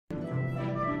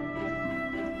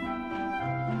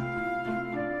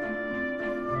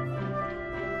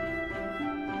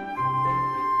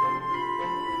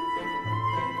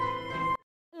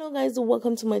Hello guys,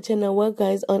 welcome to my channel. Well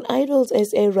guys, on Idols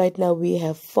SA right now we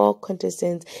have 4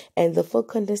 contestants, and the 4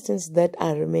 contestants that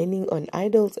are remaining on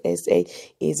Idols SA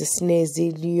is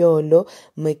Snezi, Liolo,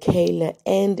 Michaela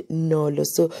and Nolo.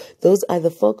 So those are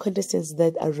the 4 contestants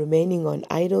that are remaining on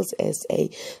Idols SA.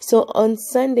 So on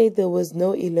Sunday there was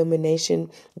no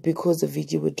elimination because of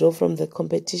Vigi withdrew from the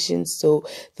competition. So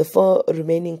the 4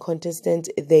 remaining contestants,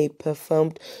 they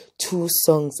performed 2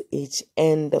 songs each,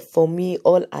 and for me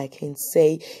all I can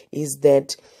say is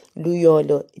that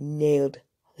Luyolo nailed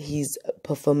his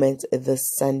performance this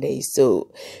Sunday,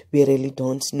 so we really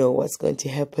don't know what's going to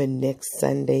happen next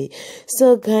Sunday.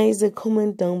 So guys,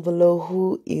 comment down below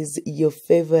who is your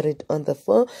favorite on the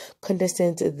 4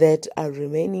 contestants that are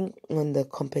remaining on the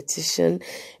competition,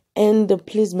 and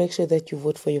please make sure that you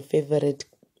vote for your favorite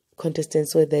contestant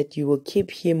so that you will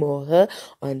keep him or her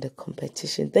on the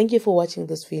competition. Thank you for watching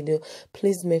this video.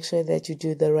 Please make sure that you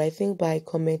do the right thing by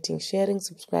commenting, sharing,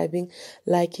 subscribing,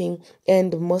 liking,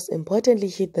 and most importantly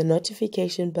hit the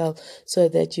notification bell so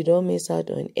that you don't miss out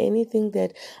on anything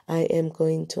that I am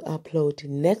going to upload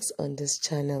next on this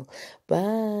channel.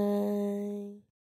 Bye.